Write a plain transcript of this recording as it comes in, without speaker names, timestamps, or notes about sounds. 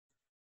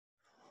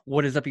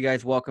What is up, you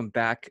guys? Welcome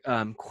back.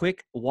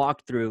 Quick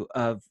walkthrough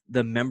of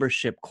the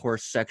membership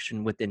course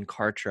section within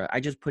Kartra. I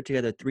just put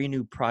together 3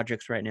 new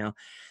projects right now,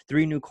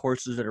 3 new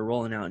courses that are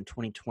rolling out in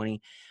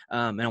 2020.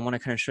 And I want to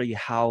kind of show you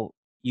how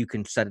you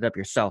can set it up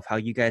yourself, how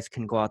you guys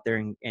can go out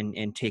there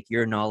and take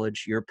your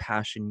knowledge, your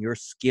passion, your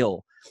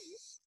skill,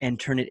 and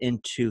turn it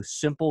into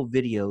simple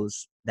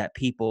videos that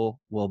people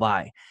will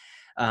buy.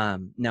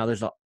 Now,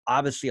 there's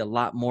obviously a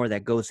lot more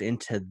that goes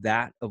into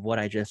that of what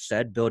I just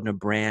said, building a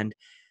brand,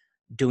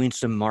 doing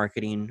some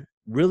marketing,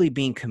 really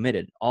being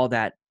committed. All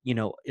that,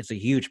 is a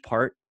huge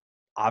part,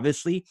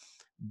 obviously.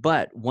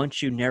 But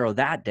once you narrow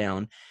that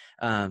down,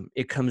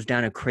 it comes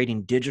down to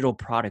creating digital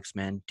products,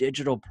 man,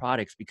 digital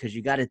products, because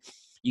you gotta,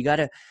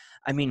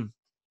 I mean,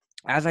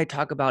 as I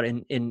talk about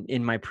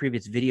in my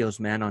previous videos,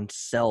 man, on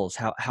sales,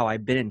 how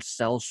I've been in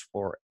sales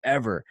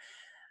forever.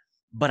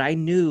 But I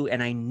knew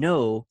and I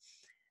know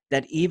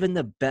that even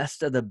the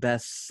best of the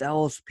best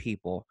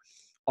salespeople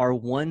are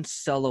one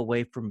sell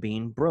away from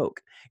being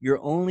broke.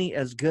 You're only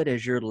as good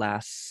as your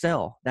last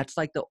sell. That's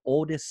like the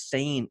oldest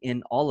saying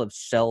in all of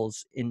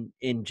sales in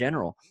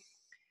general.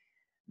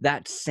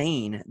 That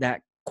saying,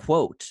 that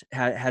quote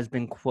has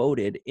been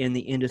quoted in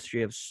the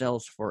industry of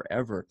sales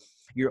forever.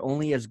 You're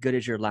only as good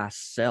as your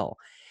last sell,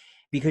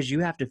 because you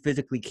have to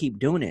physically keep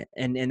doing it.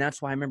 And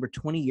that's why I remember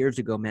 20 years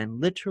ago, man,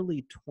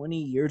 literally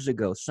 20 years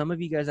ago, some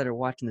of you guys that are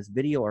watching this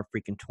video are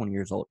freaking 20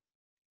 years old.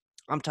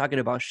 I'm talking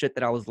about shit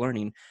that I was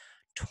learning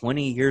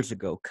 20 years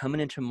ago, coming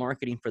into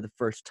marketing for the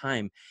first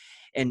time,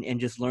 and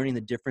just learning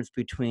the difference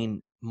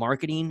between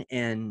marketing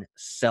and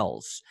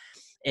sales,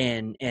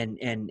 and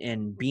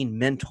being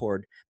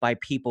mentored by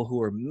people who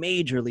are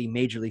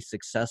majorly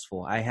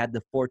successful. I had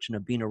the fortune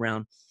of being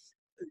around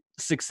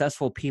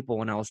successful people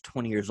when I was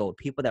 20 years old,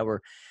 people that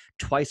were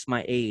twice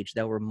my age,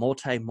 that were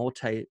multi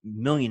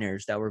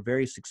millionaires, that were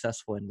very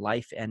successful in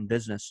life and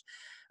business,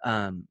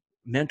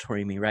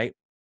 mentoring me, right?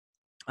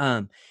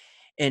 Um,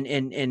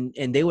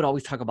 and they would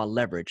always talk about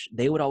leverage.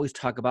 They would always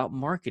talk about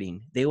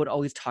marketing. They would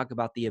always talk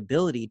about the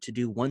ability to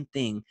do one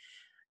thing,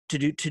 to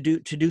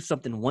do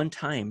something one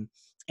time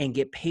and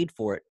get paid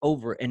for it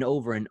over and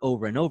over and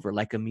over and over,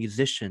 like a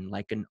musician,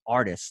 like an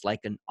artist,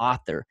 like an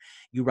author.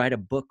 You write a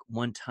book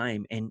one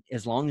time, and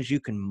as long as you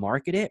can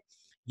market it,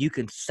 you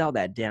can sell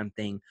that damn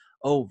thing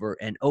over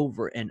and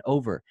over and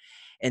over.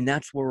 And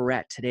that's where we're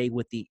at today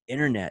with the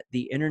internet.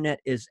 The internet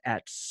is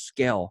at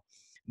scale,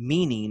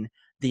 meaning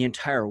the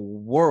entire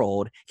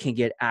world can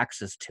get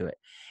access to it.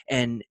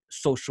 And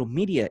social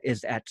media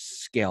is at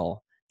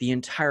scale. The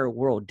entire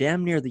world,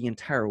 damn near the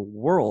entire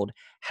world,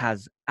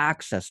 has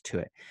access to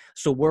it.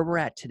 So where we're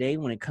at today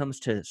when it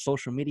comes to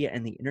social media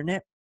and the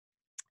internet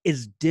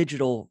is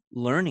digital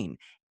learning,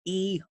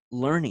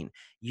 e-learning.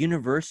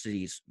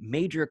 Universities,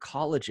 major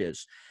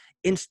colleges,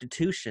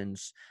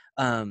 institutions,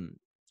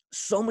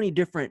 so many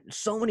different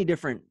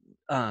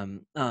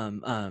um,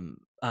 um, um,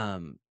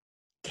 um,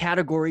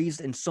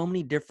 categories, and so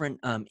many different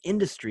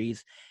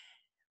industries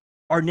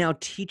are now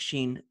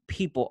teaching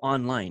people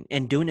online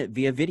and doing it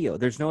via video.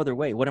 There's no other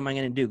way. What am I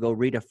going to do? Go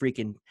read a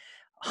freaking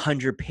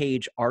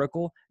 100-page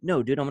article?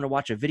 No, dude, I'm going to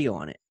watch a video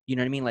on it. You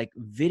know what I mean? Like,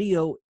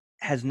 video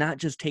has not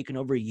just taken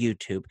over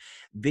YouTube.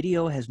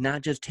 Video has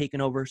not just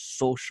taken over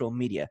social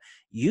media.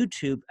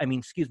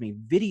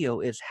 Video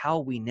is how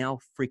we now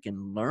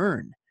freaking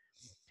learn.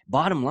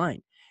 Bottom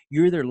line,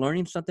 you're either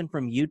learning something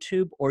from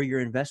YouTube or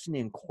you're investing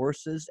in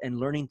courses and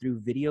learning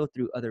through video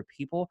through other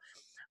people.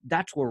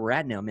 That's where we're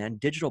at now, man.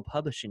 Digital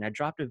publishing. I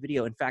dropped a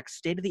video. In fact,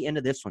 stay to the end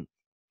of this one.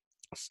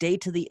 Stay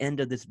to the end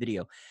of this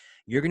video.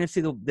 You're going to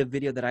see the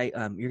video that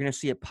you're going to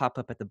see it pop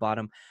up at the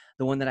bottom.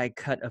 The one that I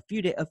cut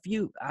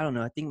I don't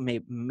know, I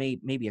think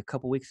maybe a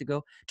couple weeks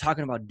ago,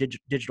 talking about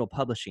digital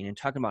publishing and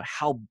talking about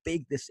how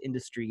big this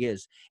industry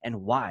is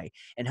and why,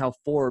 and how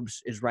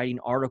Forbes is writing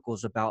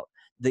articles about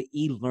the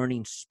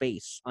e-learning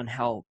space, on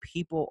how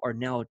people are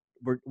now,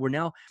 we're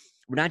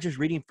not just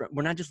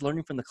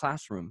learning from the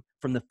classroom,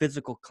 from the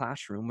physical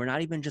classroom. We're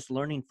not even just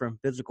learning from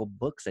physical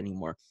books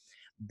anymore.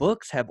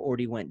 Books have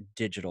already went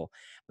digital,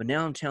 but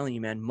now I'm telling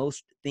you, man,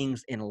 most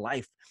things in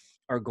life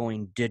are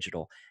going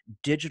digital.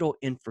 Digital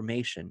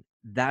information.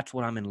 That's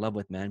what I'm in love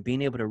with, man.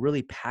 Being able to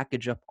really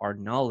package up our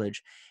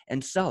knowledge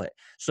and sell it.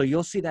 So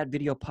you'll see that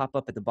video pop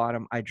up at the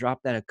bottom. I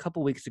dropped that a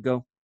couple weeks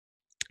ago,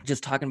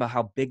 just talking about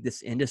how big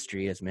this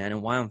industry is, man,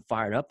 and why I'm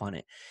fired up on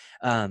it.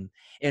 And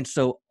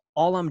so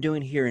all I'm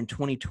doing here in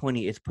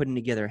 2020 is putting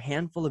together a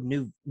handful of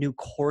new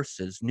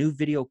courses, new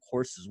video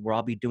courses, where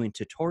I'll be doing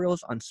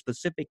tutorials on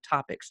specific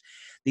topics.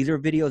 These are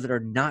videos that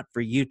are not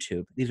for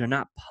YouTube. These are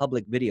not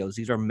public videos.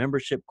 These are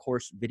membership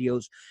course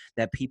videos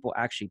that people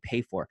actually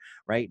pay for,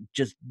 right?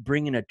 Just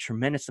bringing a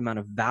tremendous amount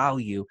of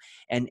value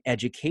and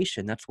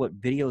education. That's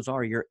what videos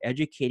are. You're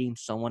educating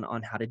someone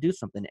on how to do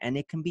something, and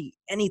it can be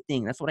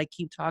anything. That's what I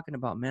keep talking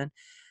about, man.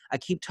 I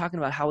keep talking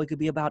about how it could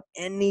be about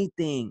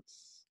anything,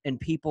 and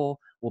people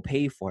will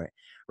pay for it,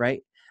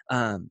 right?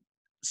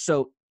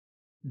 So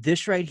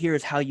this right here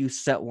is how you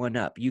set one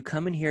up. You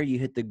come in here, you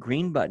hit the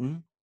green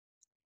button,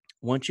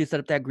 Once you set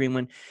up that green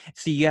one,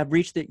 see, you have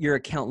reached your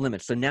account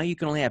limit. So now you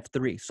can only have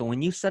 3. So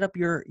when you set up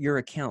your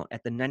account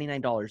at the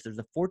 $99, there's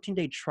a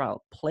 14-day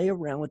trial. Play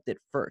around with it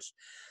first.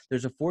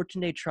 There's a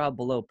 14-day trial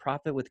below,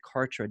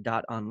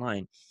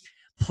 profitwithkartra.online.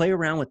 Play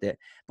around with it.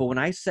 But when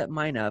I set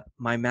mine up,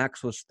 my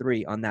max was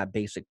 3 on that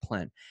basic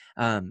plan.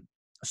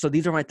 So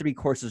these are my 3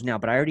 courses now,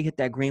 but I already hit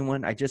that green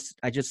one. I just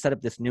set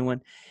up this new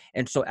one.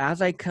 And so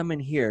as I come in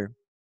here,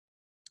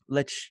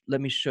 let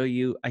me show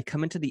you. I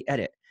come into the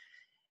edit,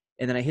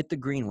 and then I hit the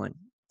green one.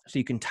 So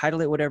you can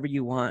title it whatever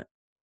you want.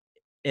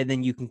 And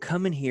then you can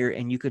come in here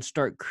and you could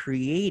start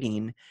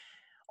creating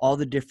all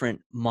the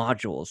different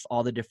modules,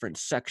 all the different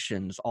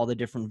sections, all the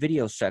different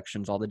video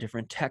sections, all the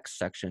different text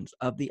sections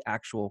of the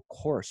actual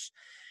course.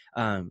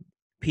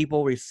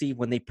 People receive,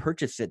 when they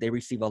purchase it, they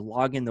receive a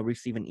login, they'll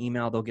receive an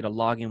email, they'll get a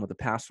login with a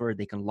password,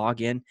 they can log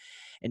in.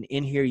 And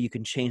in here, you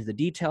can change the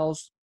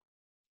details.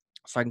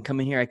 So I can come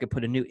in here, I could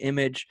put a new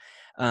image.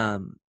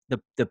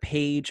 The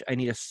page, I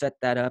need to set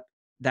that up.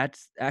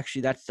 That's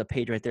the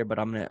page right there, but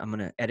I'm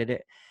gonna edit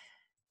it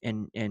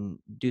and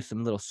do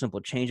some little simple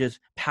changes.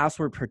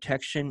 Password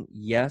protection,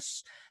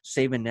 yes.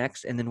 Save and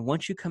next. And then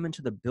once you come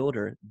into the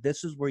builder,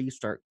 this is where you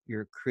start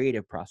your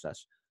creative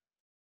process.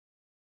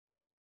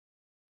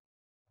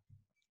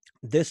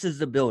 This is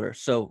the builder.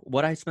 So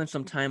what I spent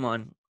some time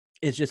on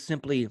is just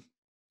simply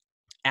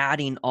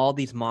adding all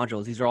these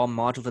modules. These are all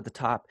modules at the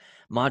top,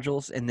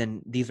 modules, and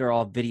then these are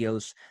all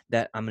videos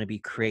that I'm going to be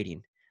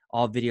creating.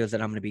 All videos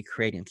that I'm going to be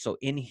creating. So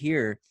in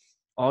here,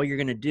 all you're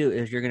going to do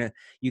is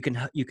you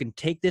can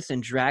take this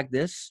and drag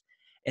this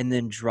and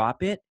then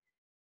drop it.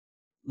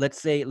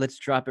 Let's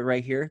drop it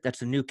right here.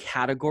 That's a new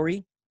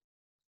category.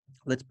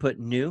 Let's put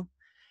new.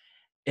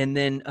 And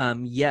then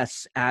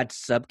yes, add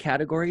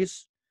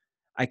subcategories.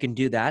 I can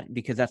do that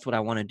because that's what I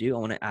want to do. I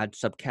want to add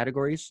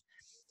subcategories.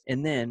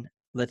 And then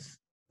let's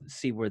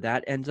see where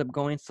that ends up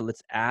going. So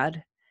let's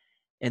add,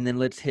 and then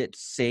let's hit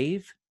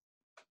save.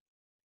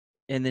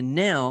 And then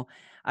now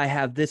I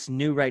have this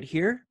new right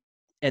here,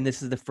 and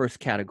this is the first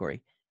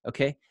category.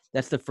 Okay,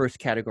 that's the first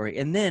category.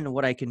 And then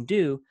what I can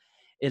do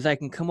is I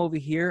can come over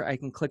here, I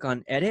can click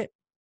on edit,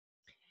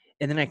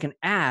 and then I can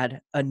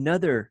add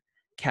another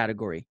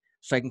category.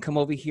 So I can come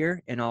over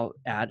here and I'll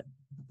add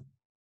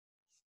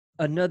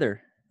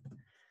another,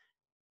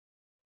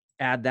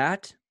 add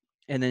that,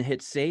 and then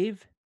hit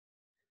save.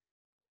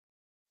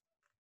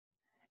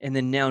 And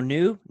then now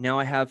new, now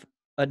I have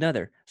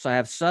another. So I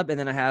have sub, and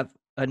then I have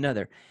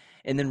another.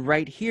 And then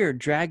right here,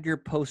 drag your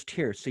post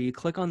here. So you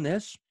click on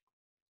this,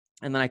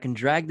 and then I can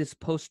drag this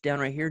post down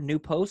right here, new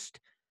post.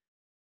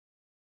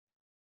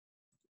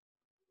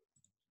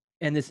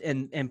 And this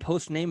and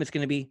post name is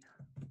going to be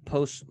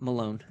Post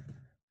Malone.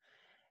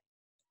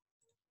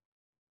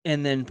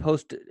 And then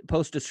post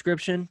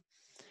description,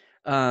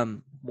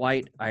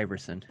 White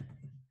Iverson.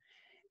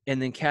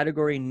 And then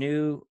category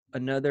new,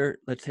 another,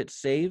 let's hit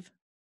save.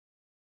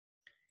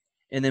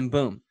 And then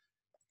boom,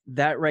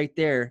 that right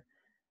there,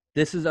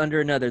 this is under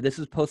another, this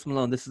is Post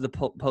Malone, this is the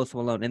Post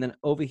Malone. And then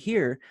over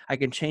here, I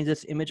can change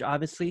this image,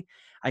 obviously.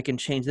 I can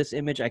change this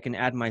image, I can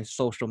add my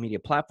social media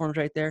platforms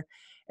right there.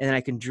 And then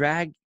I can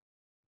drag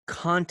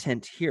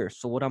content here.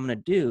 So what I'm gonna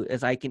do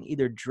is I can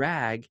either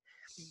drag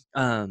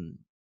a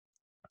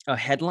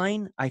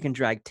headline, I can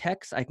drag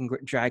text, I can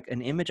drag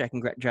an image, I can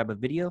grab a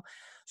video.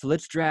 So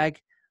let's drag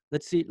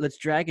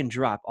and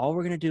drop. All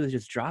we're gonna do is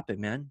just drop it,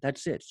 man.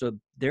 That's it. So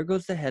there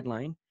goes the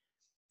headline.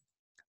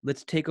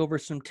 Let's take over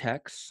some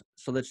text.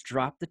 So let's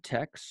drop the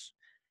text.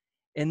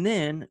 And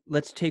then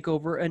let's take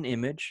over an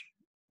image.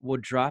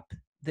 We'll drop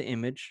the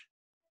image.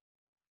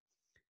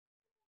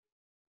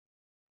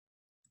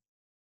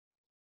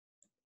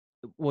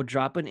 We'll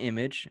drop an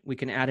image. We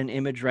can add an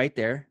image right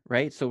there,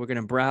 right? So we're going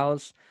to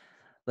browse.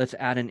 Let's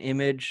add an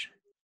image.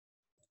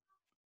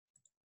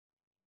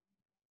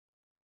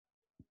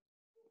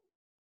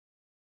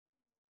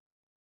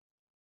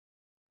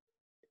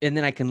 And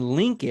then I can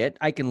link it.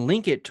 I can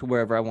link it to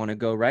wherever I want to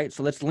go, right?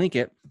 So let's link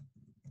it.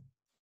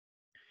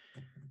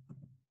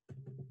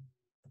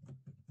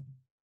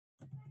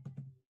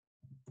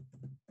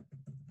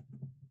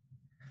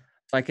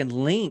 So I can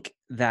link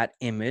that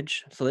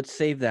image. So let's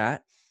save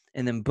that.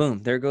 And then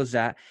boom, there goes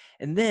that.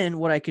 And then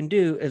what I can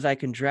do is I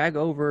can drag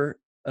over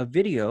a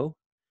video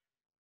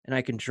and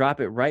I can drop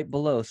it right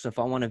below. So if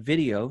I want a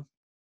video,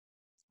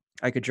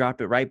 I could drop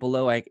it right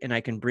below, and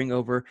I can bring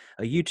over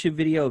a YouTube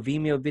video, a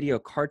Vimeo video, a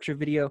Kartra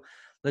video.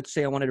 Let's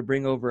say I wanted to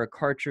bring over a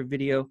Kartra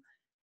video,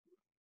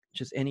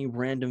 just any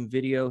random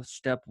video.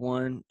 Step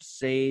 1,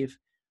 save,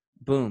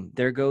 boom,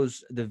 there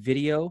goes the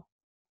video.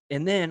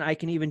 And then I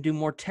can even do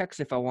more text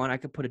if I want. I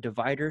could put a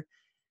divider.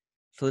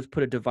 So let's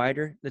put a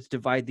divider. Let's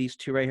divide these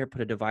two right here,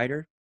 put a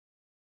divider,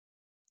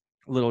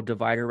 a little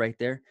divider right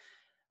there.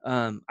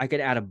 I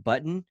could add a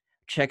button,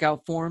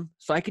 checkout form.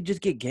 So I could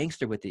just get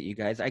gangster with it, you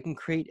guys. I can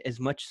create as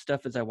much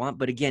stuff as I want,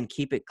 but again,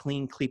 keep it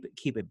clean,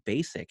 keep it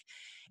basic.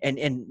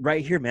 And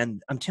right here, man,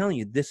 I'm telling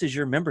you, this is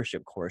your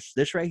membership course.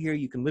 This right here,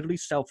 you can literally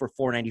sell for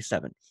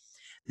 $4.97.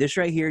 This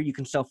right here, you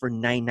can sell for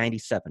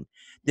 $9.97.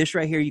 This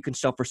right here, you can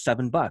sell for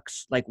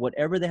 $7. Like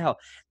whatever the hell.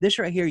 This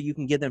right here, you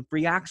can give them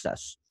free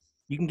access.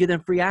 You can give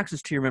them free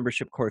access to your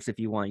membership course if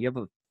you want. You have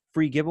a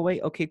free giveaway.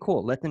 Okay,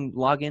 cool. Let them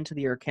log into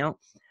your account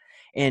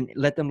and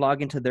let them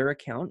log into their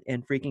account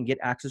and freaking get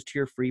access to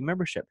your free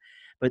membership.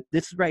 But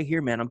this right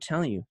here, man, I'm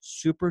telling you,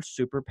 super,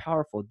 super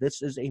powerful.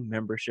 This is a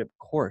membership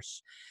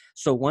course.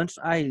 So once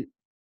I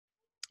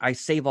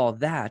save all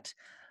that,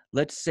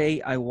 let's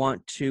say I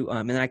want to,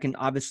 and I can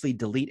obviously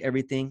delete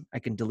everything. I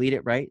can delete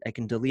it, right? I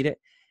can delete it.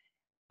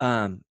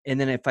 And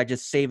then if I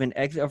just save and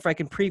exit, or if I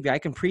can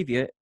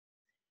preview it.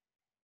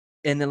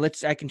 And then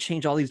I can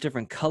change all these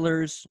different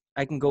colors.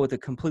 I can go with a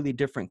completely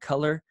different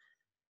color.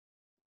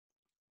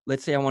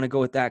 Let's say I want to go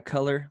with that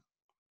color.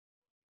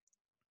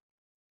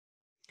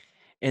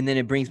 And then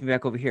it brings me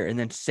back over here, and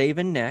then save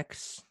and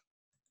next.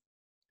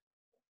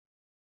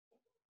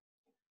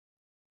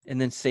 And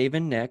then save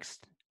and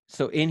next.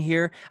 So in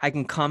here, I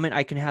can comment.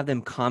 I can have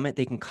them comment.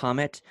 They can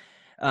comment.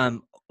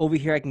 Over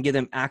here, I can give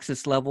them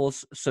access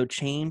levels. So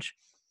change.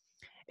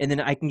 And then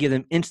I can give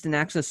them instant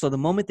access. So the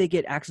moment they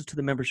get access to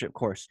the membership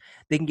course,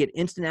 they can get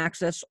instant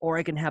access, or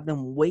I can have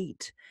them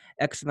wait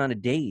X amount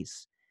of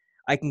days.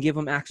 I can give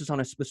them access on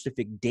a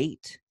specific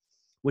date,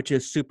 which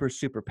is super,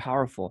 super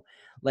powerful.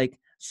 Like,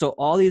 so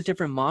all these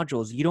different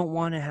modules, you don't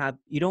want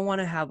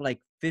to have like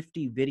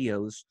 50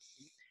 videos,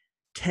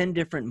 10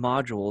 different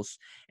modules,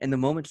 and the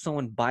moment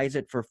someone buys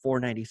it for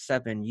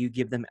 $4.97, you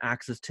give them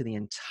access to the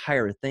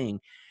entire thing.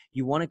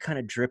 You want to kind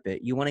of drip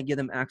it. You want to give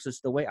them access.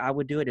 The way I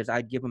would do it is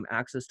I'd give them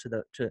access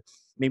to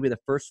maybe the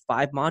first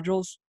 5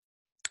 modules.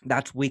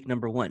 That's week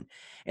number 1.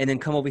 And then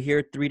come over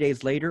here 3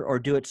 days later, or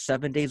do it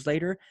 7 days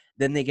later,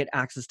 then they get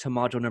access to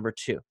module number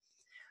 2.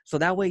 So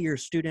that way your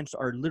students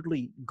are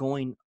literally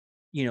going,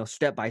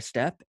 step by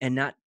step, and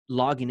not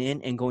logging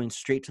in and going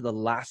straight to the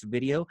last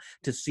video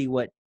to see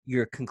what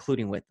you're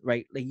concluding with,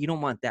 right? Like, you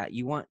don't want that.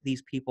 You want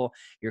these people,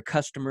 your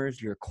customers,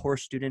 your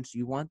course students,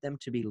 you want them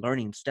to be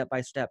learning step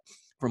by step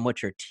from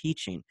what you're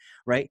teaching,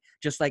 right?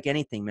 Just like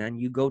anything, man,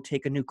 you go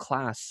take a new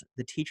class.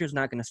 The teacher's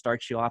not going to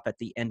start you off at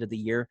the end of the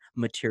year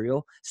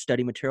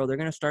study material. They're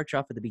going to start you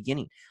off at the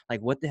beginning.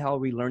 Like, what the hell are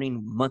we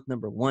learning month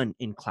number 1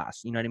 in class?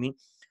 You know what I mean?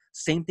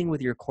 Same thing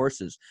with your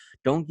courses.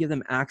 Don't give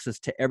them access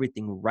to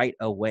everything right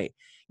away.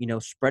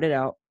 Spread it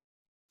out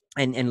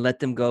and let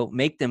them go,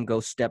 make them go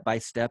step by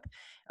step,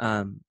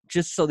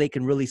 just so they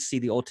can really see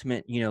the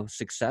ultimate,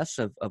 success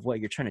of what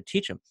you're trying to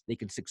teach them. They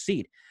can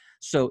succeed.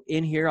 So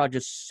in here, I'll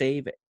just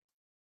save,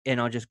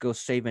 and I'll just go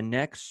save and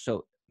next.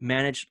 So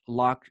manage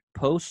locked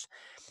posts.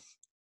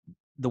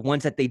 The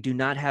ones that they do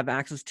not have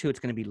access to, it's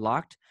going to be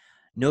locked.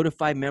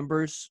 Notify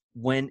members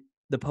when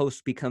the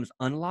post becomes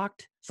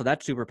unlocked. So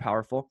that's super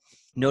powerful.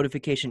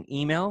 Notification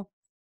email.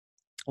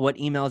 What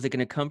email is it going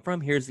to come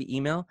from? Here's the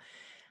email.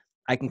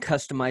 I can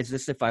customize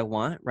this if I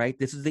want, right?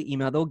 This is the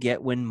email they'll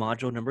get when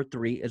module number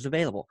 3 is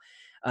available.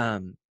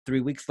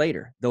 3 weeks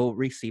later, they'll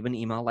receive an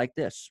email like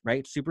this,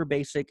 right? Super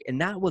basic. And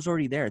that was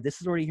already there.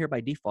 This is already here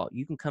by default.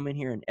 You can come in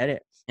here and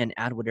edit and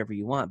add whatever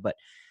you want, but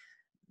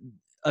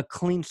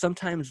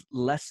sometimes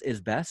less is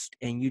best,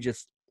 and you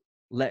just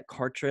let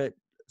Kartra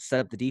set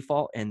up the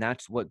default, and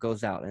that's what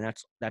goes out, and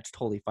that's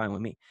totally fine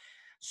with me.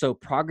 So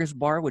progress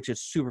bar, which is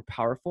super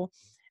powerful,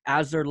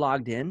 as they're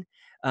logged in,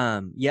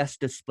 yes,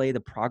 display the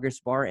progress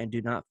bar and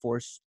do not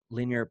force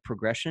linear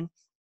progression.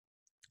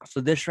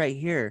 So this right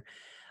here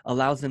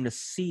allows them to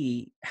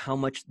see how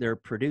much they're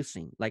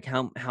producing, like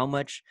how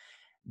much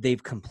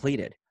they've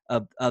completed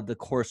of the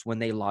course when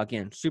they log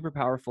in. Super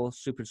powerful,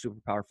 super,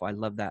 super powerful. I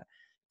love that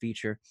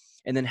feature.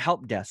 And then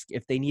help desk,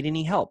 if they need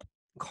any help.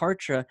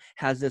 Kartra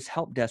has this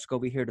help desk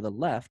over here to the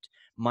left,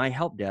 my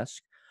help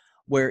desk,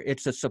 where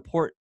it's a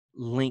support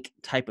link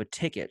type of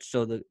ticket.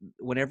 So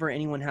whenever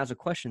anyone has a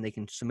question, they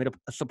can submit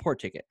a support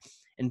ticket,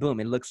 and boom,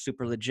 it looks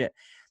super legit.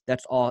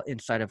 That's all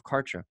inside of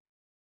Kartra.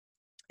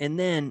 And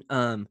then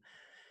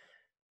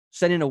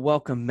send in a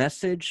welcome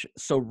message.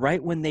 So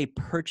right when they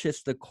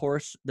purchase the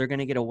course, they're going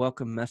to get a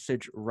welcome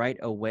message right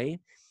away.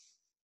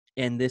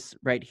 And this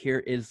right here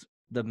is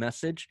the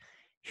message.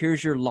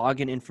 Here's your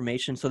login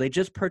information. So they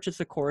just purchased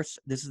the course.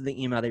 This is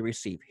the email they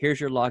receive.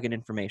 Here's your login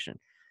information.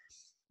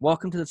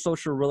 Welcome to the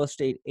Social Real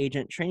Estate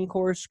Agent Training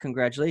Course.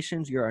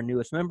 Congratulations, you're our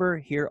newest member.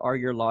 Here are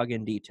your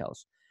login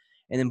details.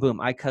 And then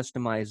boom, I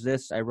customized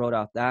this. I wrote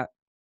out that.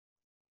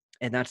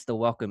 And that's the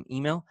welcome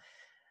email.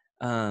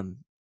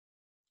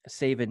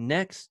 Save and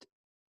next.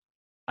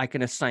 I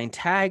can assign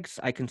tags.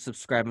 I can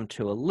subscribe them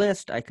to a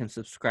list. I can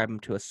subscribe them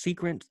to a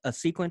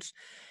sequence.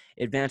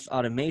 Advanced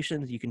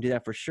automations. You can do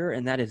that for sure.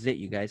 And that is it,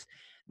 you guys.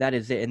 That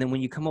is it. And then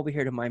when you come over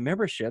here to my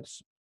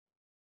memberships,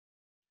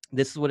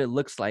 this is what it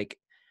looks like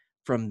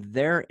from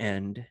their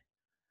end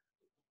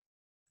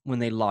when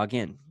they log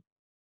in.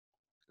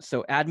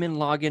 So admin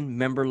login,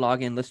 member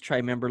login. Let's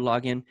try member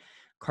login.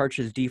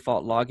 Kartra's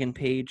default login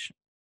page.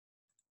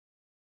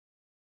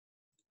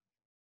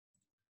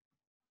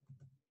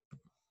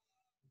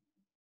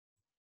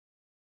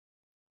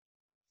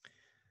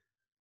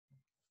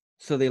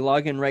 So they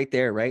log in right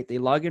there, right? They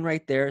log in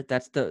right there.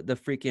 That's the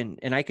freaking,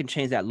 and I can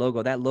change that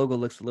logo. That logo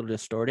looks a little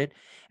distorted,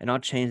 and I'll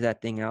change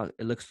that thing out.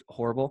 It looks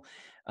horrible,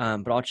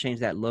 but I'll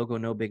change that logo.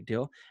 No big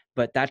deal.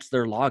 But that's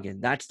their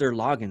login. That's their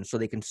login. So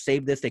they can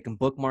save this. They can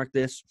bookmark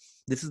this.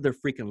 This is their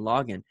freaking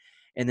login.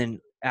 And then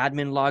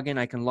admin login.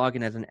 I can log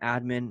in as an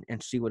admin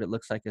and see what it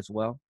looks like as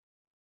well.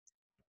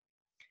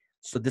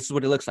 So this is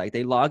what it looks like.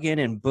 They log in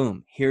and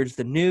boom, here's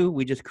the new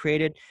we just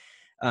created.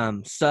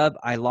 Sub,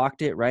 I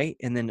locked it, right?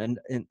 And then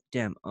and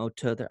damn, I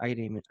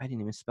didn't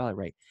even spell it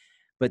right.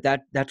 But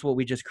that's what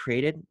we just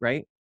created,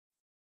 right?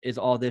 Is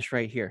all this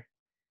right here.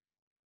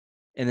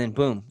 And then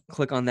boom,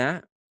 click on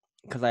that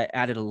because I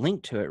added a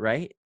link to it,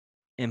 right?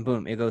 And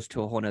boom, it goes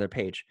to a whole nother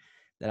page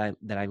that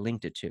I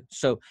linked it to.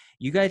 So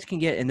you guys can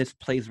get, and this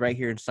plays right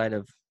here inside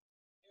of.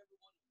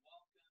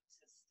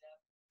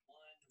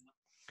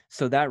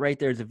 So that right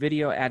there is a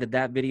video, added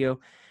that video.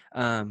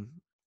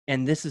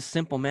 And this is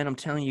simple, man. I'm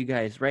telling you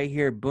guys right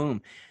here,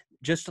 boom.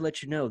 Just to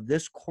let you know,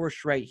 this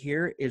course right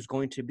here is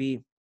going to be,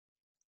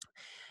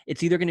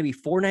 it's either going to be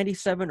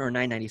 $497 or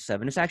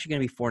 $997. It's actually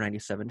going to be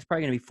 $497. It's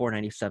probably going to be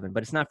 $497,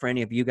 but it's not for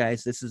any of you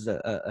guys. This is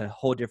a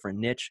whole different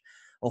niche,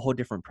 a whole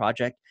different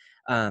project.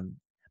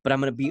 But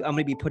I'm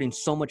gonna be putting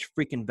so much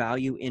freaking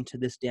value into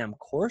this damn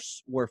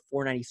course where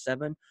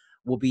 $497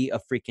 will be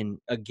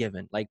a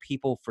given. Like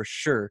people for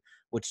sure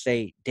would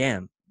say,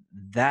 damn,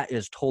 that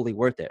is totally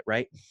worth it,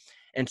 right?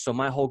 And so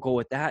my whole goal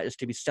with that is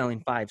to be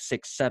selling 5,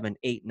 6, 7,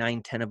 8,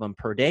 9, 10 of them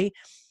per day,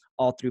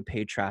 all through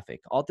paid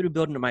traffic, all through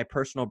building my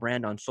personal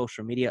brand on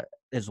social media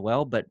as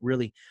well, but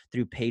really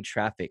through paid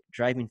traffic,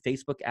 driving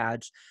Facebook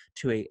ads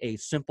to a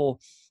simple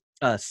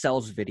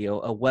sales video,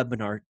 a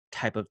webinar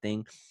type of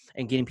thing,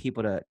 and getting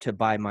people to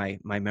buy my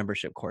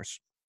membership course.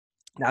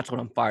 That's what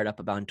I'm fired up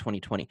about in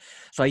 2020.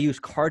 So I use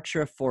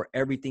Kartra for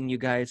everything, you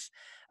guys.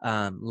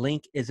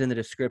 Link is in the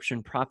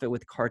description,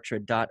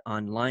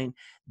 profitwithkartra.online.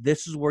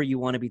 This is where you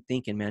want to be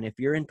thinking, man. If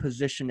you're in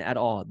position at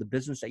all, the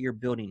business that you're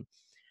building,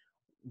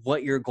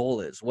 what your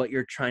goal is, what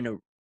you're trying to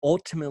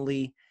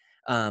ultimately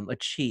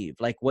achieve,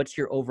 like what's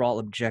your overall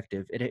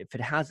objective. If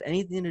it has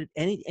anything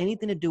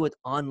to do with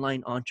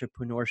online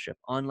entrepreneurship,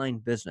 online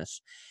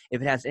business,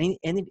 if it has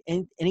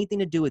anything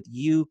to do with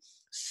you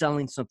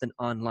selling something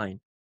online,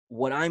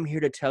 what I'm here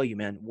to tell you,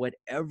 man,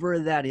 whatever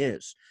that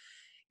is,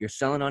 you're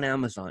selling on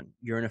Amazon,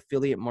 you're an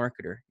affiliate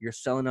marketer, you're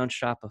selling on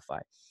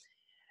Shopify,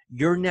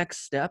 your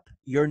next step,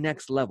 your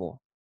next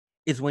level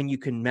is when you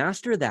can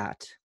master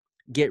that,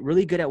 get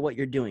really good at what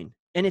you're doing.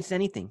 And it's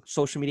anything,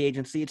 social media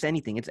agency, it's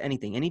anything,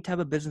 any type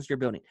of business you're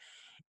building,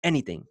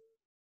 anything,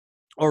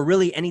 or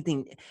really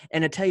anything.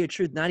 And to tell you the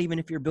truth, not even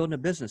if you're building a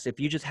business, if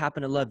you just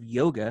happen to love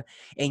yoga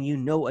and you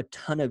know a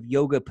ton of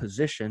yoga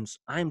positions,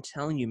 I'm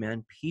telling you,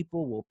 man,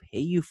 people will pay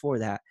you for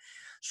that.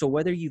 So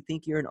whether you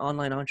think you're an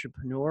online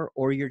entrepreneur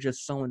or you're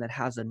just someone that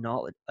has a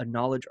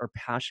knowledge or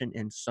passion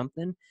in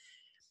something,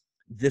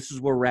 this is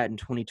where we're at in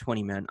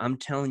 2020, man. I'm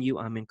telling you,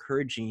 I'm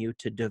encouraging you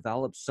to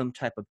develop some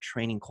type of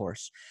training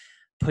course,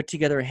 put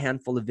together a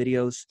handful of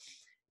videos,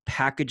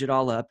 package it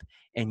all up,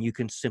 and you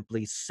can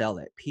simply sell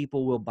it.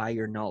 People will buy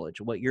your knowledge.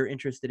 What you're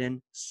interested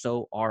in,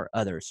 so are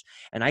others.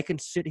 And I can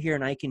sit here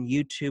and I can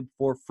YouTube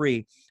for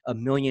free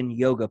 1,000,000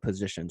 yoga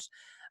positions.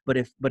 But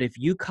if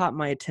you caught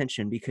my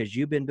attention because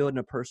you've been building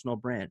a personal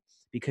brand,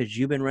 because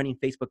you've been running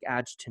Facebook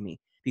ads to me,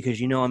 because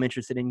you know I'm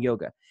interested in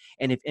yoga,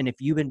 and if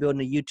you've been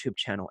building a YouTube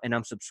channel and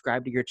I'm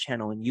subscribed to your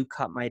channel and you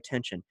caught my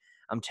attention,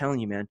 I'm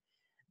telling you, man,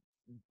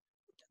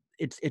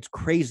 it's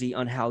crazy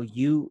on how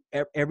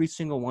every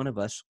single one of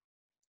us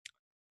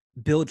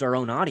builds our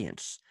own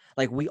audience.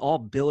 Like we all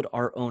build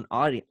our own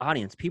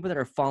audience. People that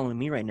are following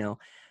me right now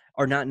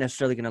are not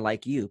necessarily going to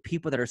like you.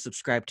 People that are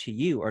subscribed to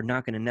you are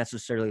not going to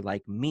necessarily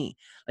like me.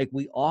 Like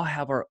we all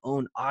have our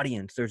own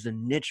audience. There's a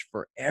niche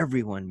for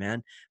everyone,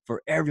 man,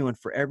 for everyone.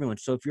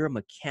 So if you're a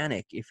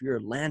mechanic, if you're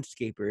a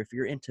landscaper, if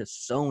you're into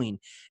sewing,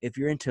 if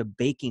you're into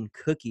baking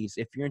cookies,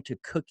 if you're into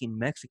cooking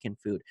Mexican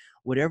food,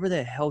 whatever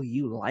the hell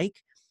you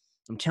like,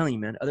 I'm telling you,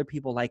 man, other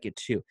people like it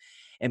too.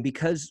 And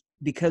because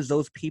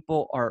those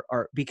people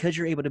are because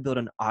you're able to build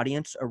an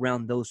audience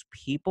around those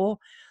people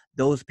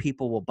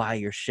will buy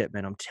your shit,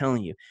 man. I'm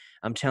telling you,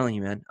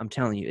 man. I'm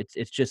telling you,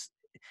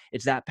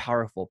 it's that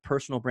powerful.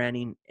 Personal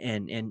branding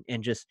and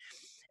just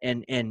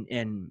and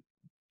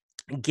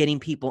getting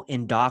people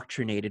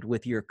indoctrinated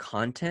with your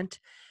content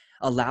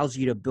allows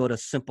you to build a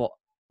simple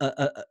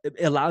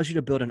it allows you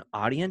to build an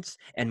audience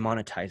and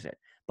monetize it.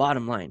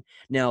 Bottom line.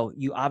 Now,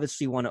 you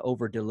obviously want to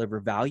over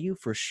deliver value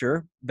for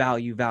sure.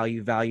 Value,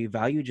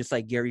 just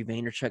like Gary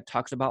Vaynerchuk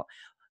talks about.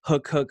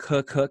 Hook,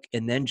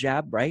 and then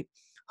jab, right?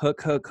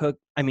 Hook.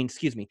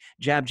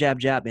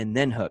 Jab, and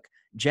then hook.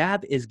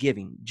 Jab is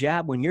giving.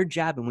 Jab, when you're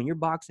jabbing, when you're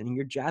boxing and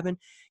you're jabbing,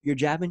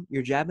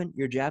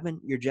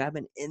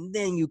 and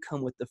then you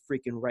come with the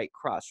freaking right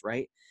cross,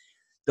 right?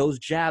 Those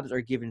jabs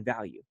are giving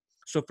value.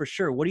 So for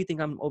sure, what do you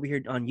think I'm over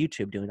here on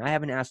YouTube doing? I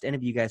haven't asked any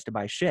of you guys to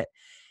buy shit.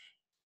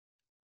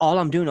 All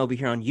I'm doing over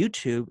here on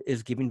YouTube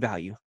is giving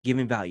value.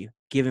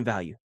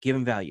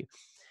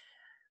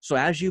 So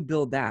as you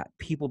build that,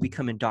 people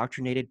become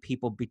indoctrinated,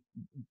 people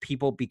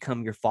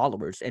become your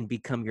followers and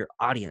become your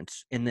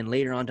audience. And then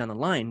later on down the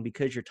line,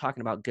 because you're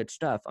talking about good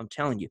stuff, I'm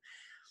telling you,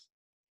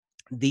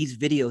 these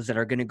videos that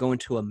are going to go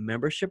into a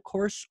membership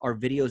course are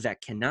videos that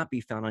cannot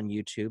be found on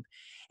YouTube.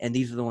 And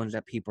these are the ones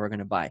that people are going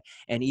to buy.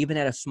 And even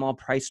at a small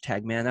price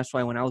tag, man, that's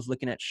why when I was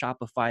looking at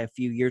Shopify a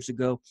few years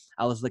ago,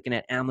 I was looking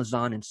at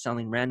Amazon and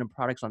selling random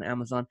products on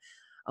Amazon.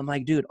 I'm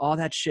like, dude, all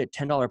that shit,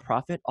 $10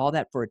 profit, all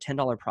that for a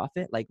 $10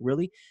 profit. Like,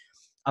 really?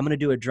 I'm going to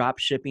do a drop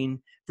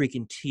shipping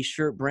freaking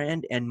t-shirt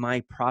brand and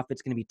my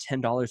profit's going to be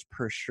 $10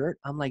 per shirt.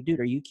 I'm like, dude,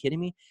 are you kidding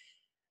me?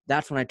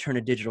 That's when I turn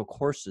to digital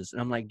courses.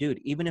 And I'm like, dude,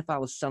 even if I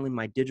was selling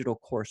my digital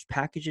course,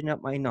 packaging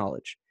up my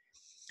knowledge,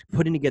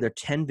 putting together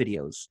 10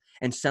 videos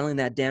and selling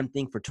that damn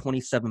thing for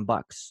 27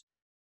 bucks,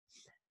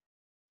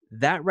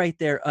 that right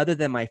there, other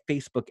than my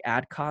Facebook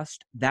ad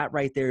cost, that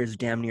right there is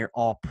damn near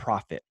all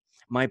profit.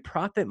 My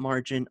profit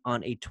margin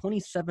on a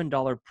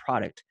 $27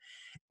 product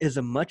is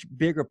a much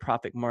bigger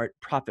profit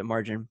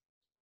margin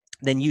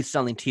than you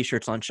selling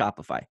t-shirts on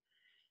Shopify.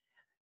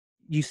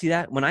 You see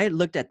that? When I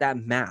looked at that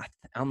math,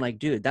 I'm like,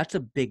 dude, that's a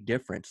big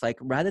difference. Like,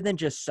 rather than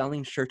just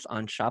selling shirts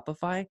on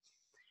Shopify,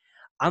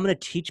 I'm going to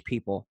teach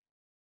people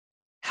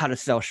how to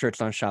sell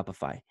shirts on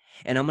Shopify.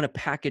 And I'm going to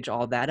package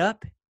all that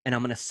up and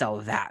I'm going to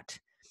sell that.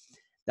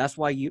 That's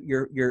why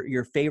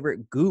your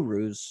favorite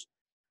gurus,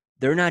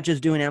 they're not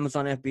just doing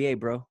Amazon FBA,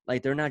 bro.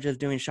 Like, they're not just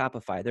doing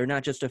Shopify. They're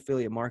not just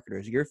affiliate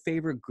marketers. Your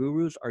favorite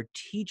gurus are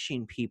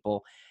teaching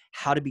people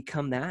how to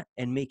become that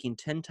and making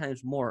 10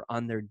 times more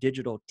on their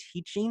digital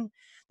teaching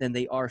than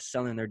they are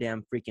selling their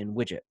damn freaking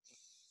widget.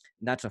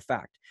 And that's a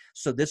fact.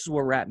 So this is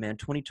where we're at, man.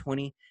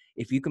 2020,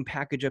 if you can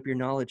package up your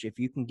knowledge, if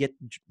you can get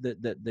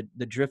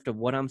the drift of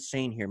what I'm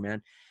saying here,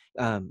 man,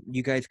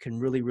 you guys can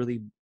really,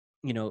 really,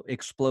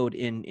 explode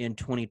in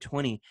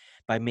 2020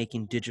 by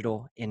making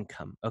digital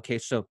income. Okay,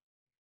 so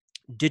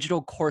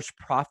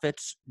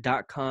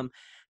digitalcourseprofits.com.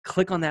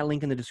 Click on that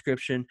link in the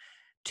description.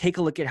 Take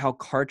a look at how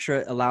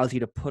Kartra allows you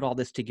to put all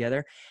this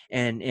together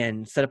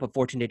and set up a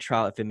 14-day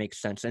trial if it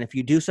makes sense. And if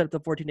you do set up the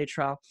 14-day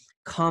trial,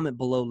 comment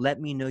below, let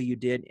me know you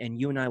did, and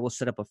you and I will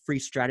set up a free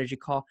strategy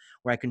call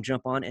where I can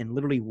jump on and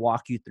literally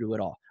walk you through it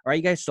all. All right,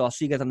 you guys, so I'll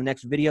see you guys on the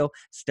next video.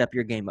 Step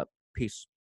your game up. Peace.